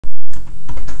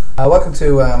Welcome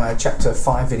to a Chapter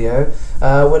 5 video.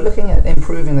 We're looking at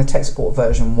improving the TechSupport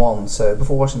version 1. So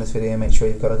before watching this video, make sure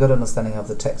you've got a good understanding of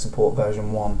the TechSupport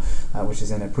version 1, which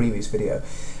is in a previous video.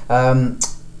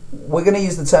 We're going to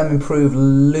use the term improve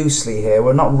loosely here.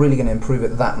 We're not really going to improve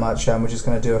it that much. We're just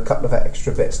going to do a couple of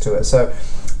extra bits to it. So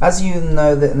as you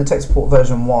know, that in the TechSupport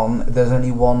version 1, there's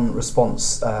only one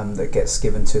response that gets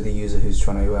given to the user who's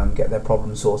trying to get their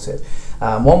problem sorted.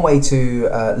 One way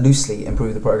to loosely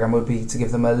improve the program would be to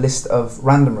give them a list of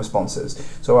random responses.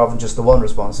 So rather than just the one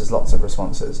response, there's lots of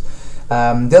responses.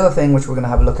 The other thing which we're going to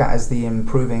have a look at is the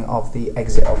improving of the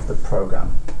exit of the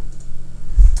program.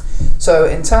 So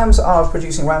in terms of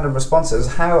producing random responses,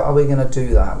 how are we going to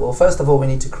do that? Well, first of all, we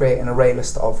need to create an array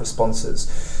list of responses.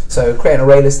 So create an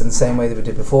array list in the same way that we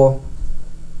did before.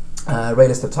 Array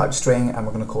list of type string, and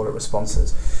we're going to call it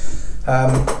responses.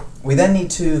 We then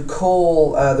need to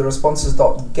call the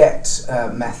responses.get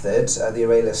method, the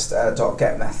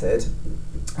ArrayList.get method,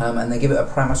 and then give it a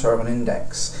parameter of an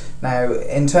index. Now,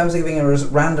 in terms of giving a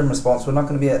random response, we're not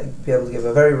going to be able to give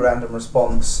a very random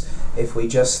response if we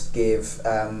just give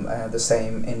the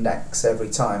same index every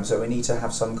time. So we need to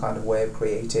have some kind of way of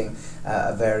creating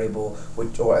a variable,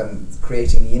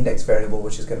 creating the index variable,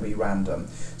 which is going to be random.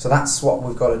 So that's what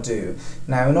we've got to do.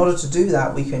 Now, in order to do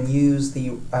that, we can use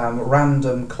the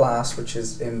random class, which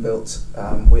is inbuilt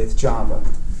with Java.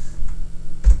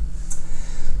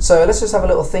 So let's just have a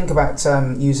little think about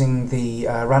using the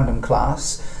random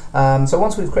class. So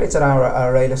once we've created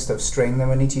our array list of string, then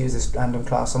we need to use this random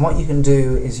class. And what you can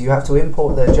do is you have to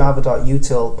import the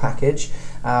java.util package.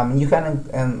 You can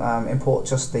import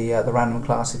just the random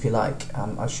class if you like,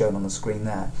 as shown on the screen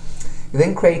there. You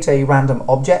then create a random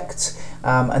object,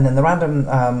 and then the random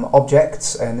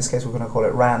object, in this case we're going to call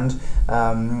it rand,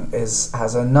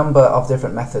 has a number of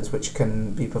different methods which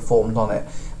can be performed on it.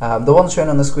 The one shown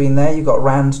on the screen there, you've got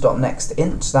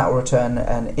rand.nextInt, that will return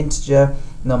an integer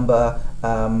number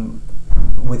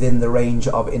within the range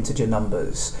of integer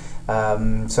numbers.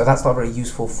 So that's not very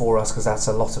useful for us because that's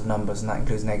a lot of numbers, and that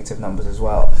includes negative numbers as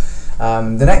well.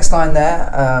 The next line there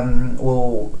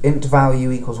will int value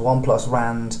equals 1 plus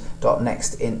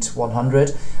rand.nextInt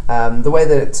 100. The way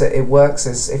that it works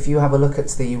is if you have a look at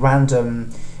the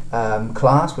random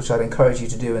class, which I'd encourage you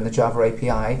to do in the Java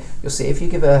API, you'll see if you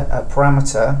give a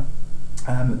parameter,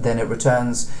 then it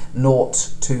returns 0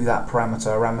 to that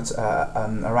parameter,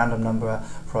 a random number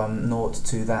from 0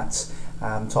 to that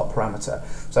top parameter.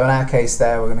 So in our case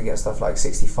there, we're going to get stuff like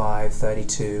 65,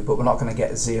 32, but we're not going to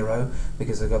get 0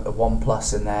 because we've got the 1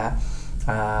 plus in there.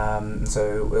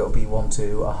 So it'll be 1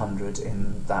 to 100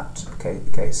 in that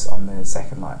case on the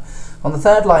second line. On the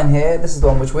third line here, this is the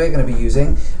one which we're going to be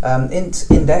using. Int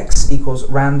index equals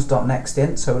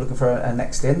rand.nextInt, so we're looking for a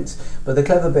nextInt. But the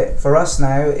clever bit for us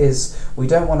now is we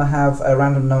don't want to have a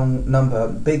random number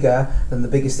bigger than the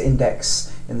biggest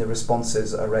index in the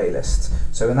responses array list.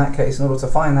 So in that case, in order to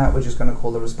find that, we're just going to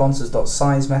call the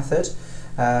responses.size method.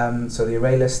 So the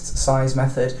array list size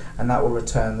method, and that will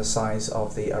return the size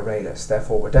of the array list.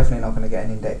 Therefore, we're definitely not going to get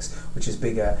an index which is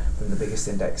bigger than the biggest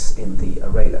index in the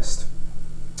array list.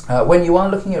 When you are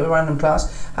looking at a random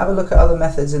class, have a look at other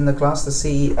methods in the class to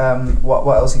see what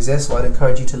else exists. So I'd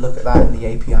encourage you to look at that in the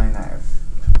API now.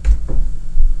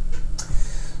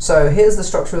 So here's the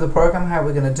structure of the program, how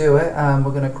we're going to do it.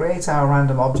 We're going to create our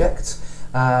random object,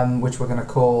 which we're going to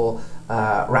call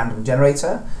random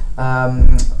generator.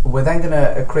 We're then going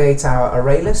to create our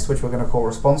array list, which we're going to call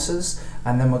responses,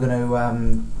 and then we're going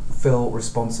to fill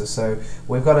responses. So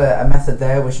we've got a method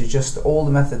there, which is just all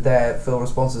the method there fill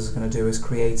responses is going to do is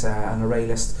create an array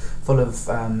list full of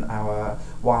our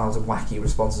wild and wacky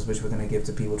responses, which we're going to give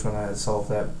to people trying to solve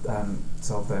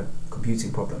their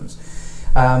computing problems.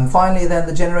 Finally then,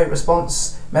 the generate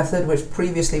response method, which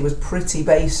previously was pretty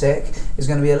basic, is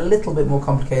going to be a little bit more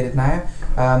complicated now.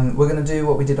 We're going to do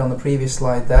what we did on the previous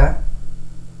slide there,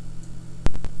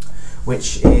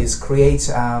 which is create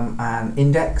an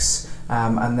index,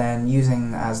 and then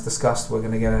using, as discussed, we're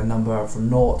going to get a number from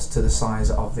 0 to the size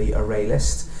of the array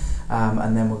list,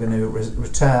 and then we're going to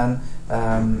return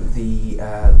the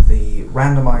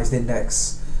randomized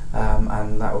index,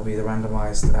 and that will be the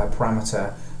randomized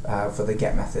parameter for the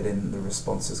get method in the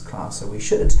responses class. So we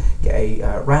should get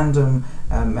a random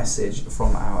message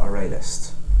from our array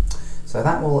list. So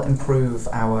that will improve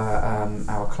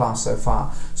our class so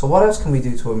far. So what else can we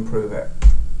do to improve it?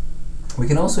 We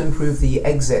can also improve the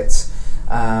exit,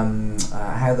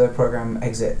 how the program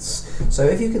exits. So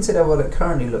if you consider what it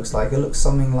currently looks like, it looks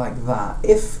something like that.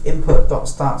 If input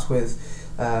starts with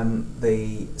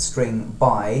the string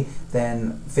by,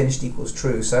 then finished equals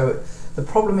true. So the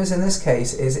problem is in this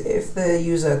case is if the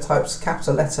user types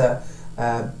capital letter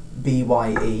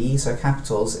BYE, so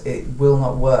capitals, it will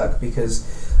not work because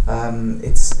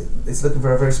it's looking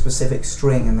for a very specific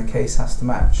string and the case has to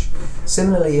match.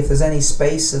 Similarly, if there's any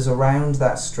spaces around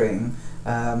that string,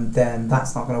 then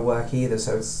that's not going to work either.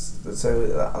 So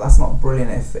that's not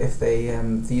brilliant. If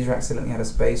the user accidentally had a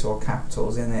space or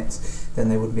capitals in it, then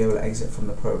they wouldn't be able to exit from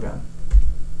the program.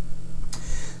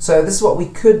 So this is what we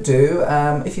could do.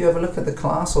 If you ever look at the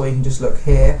class, or you can just look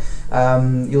here,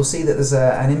 you'll see that there's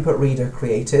an input reader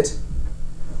created,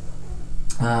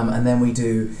 and then we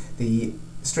do the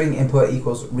string input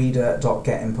equals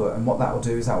reader.getInput, and what that will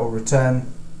do is that will return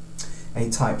a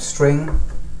type string,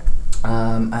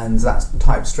 and that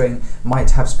type string might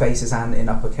have spaces and in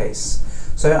uppercase.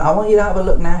 So I want you to have a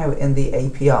look now in the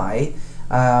API,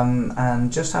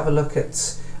 and just have a look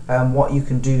at what you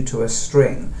can do to a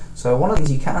string. So one of the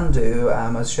things you can do,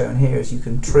 as shown here, is you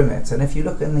can trim it. And if you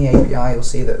look in the API, you'll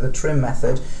see that the trim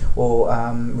method will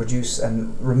reduce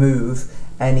and remove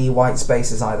any white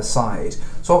spaces either side.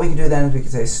 So what we can do then is we can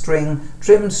say string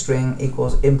trim string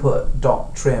equals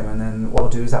input.trim, and then what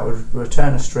we'll do is that will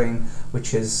return a string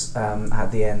which is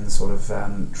at the end sort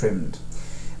of trimmed.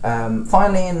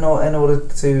 Finally, in order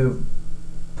to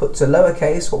put to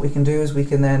lowercase, what we can do is we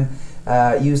can then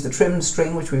use the trimmed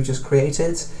string which we've just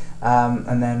created,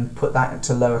 and then put that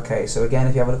to lowercase. So again,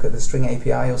 if you have a look at the string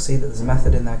API, you'll see that there's a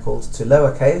method in there called to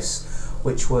lowercase,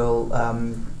 which will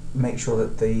make sure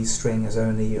that the string is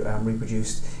only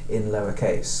reproduced in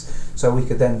lowercase. So we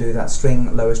could then do that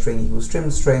string lower string equals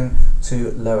trimmed string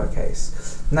to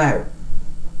lowercase. Now,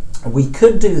 we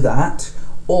could do that,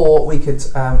 or we could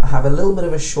have a little bit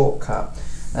of a shortcut.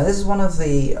 Now this is one of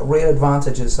the real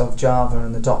advantages of Java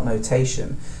and the dot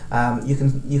notation.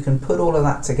 You can put all of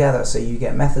that together, so you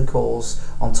get method calls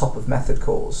on top of method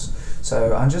calls.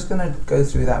 So I'm just going to go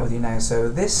through that with you now. So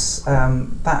this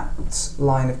that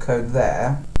line of code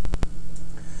there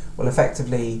will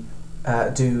effectively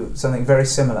do something very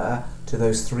similar to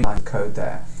those 3 lines of code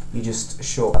there. You just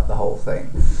shortcut the whole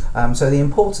thing. So the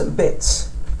important bit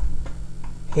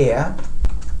here.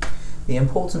 The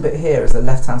important bit here is the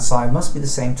left-hand side must be the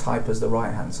same type as the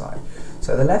right-hand side.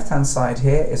 So the left-hand side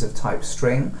here is of type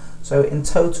string. So in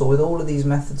total, with all of these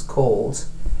methods called,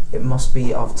 it must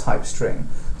be of type string.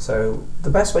 So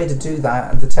the best way to do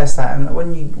that and to test that, and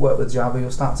when you work with Java,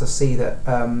 you'll start to see that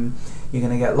you're going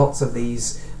to get lots of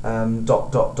these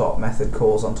dot method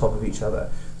calls on top of each other.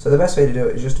 So the best way to do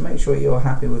it is just to make sure you're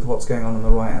happy with what's going on the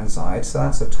right-hand side. So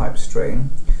that's a type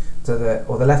string. So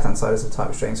the left-hand side is a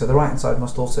type string, so the right-hand side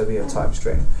must also be a type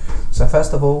string. So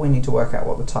first of all, we need to work out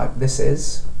what the type this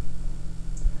is.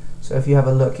 So if you have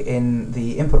a look in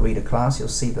the input reader class, you'll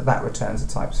see that that returns a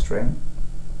type string.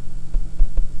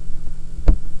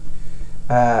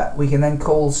 We can then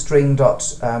call string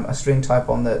dot a string type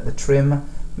on the trim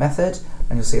method,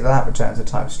 and you'll see that that returns a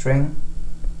type string.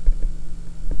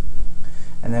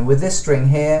 And then with this string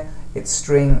here, it's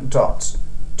string dot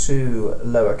to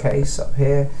lowercase up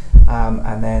here,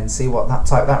 and then see what that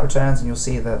type that returns, and you'll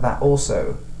see that that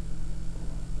also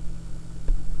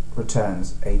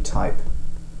returns a type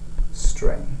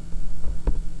string.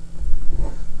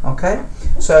 Okay,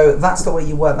 so that's the way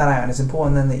you work that out, and it's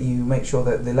important then that you make sure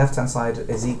that the left-hand side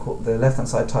is equal. The left-hand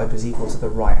side type is equal to the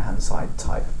right-hand side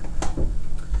type.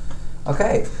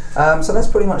 Okay, so that's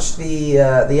pretty much the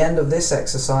end of this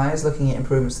exercise, looking at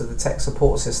improvements to the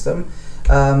TechSupport system.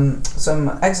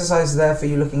 Some exercises there for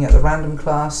you looking at the random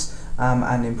class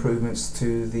and improvements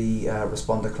to the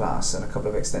responder class, and a couple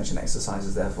of extension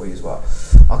exercises there for you as well.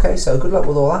 Okay, so good luck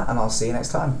with all that, and I'll see you next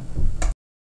time.